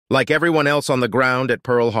Like everyone else on the ground at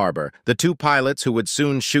Pearl Harbor, the two pilots who would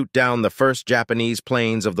soon shoot down the first Japanese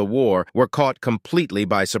planes of the war were caught completely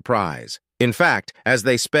by surprise. In fact, as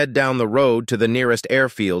they sped down the road to the nearest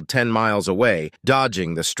airfield 10 miles away,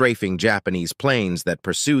 dodging the strafing Japanese planes that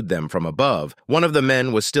pursued them from above, one of the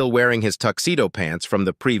men was still wearing his tuxedo pants from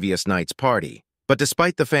the previous night's party. But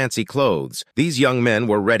despite the fancy clothes, these young men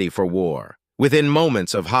were ready for war. Within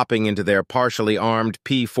moments of hopping into their partially armed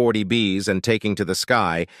P-40Bs and taking to the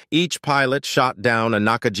sky, each pilot shot down a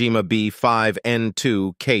Nakajima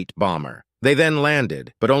B-5N2 Kate bomber. They then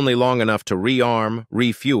landed, but only long enough to rearm,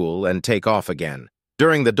 refuel, and take off again.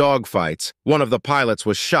 During the dogfights, one of the pilots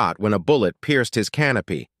was shot when a bullet pierced his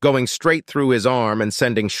canopy, going straight through his arm and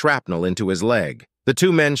sending shrapnel into his leg. The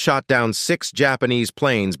two men shot down 6 Japanese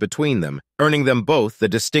planes between them, earning them both the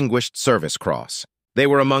Distinguished Service Cross. They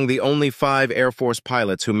were among the only 5 Air Force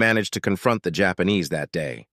pilots who managed to confront the Japanese that day.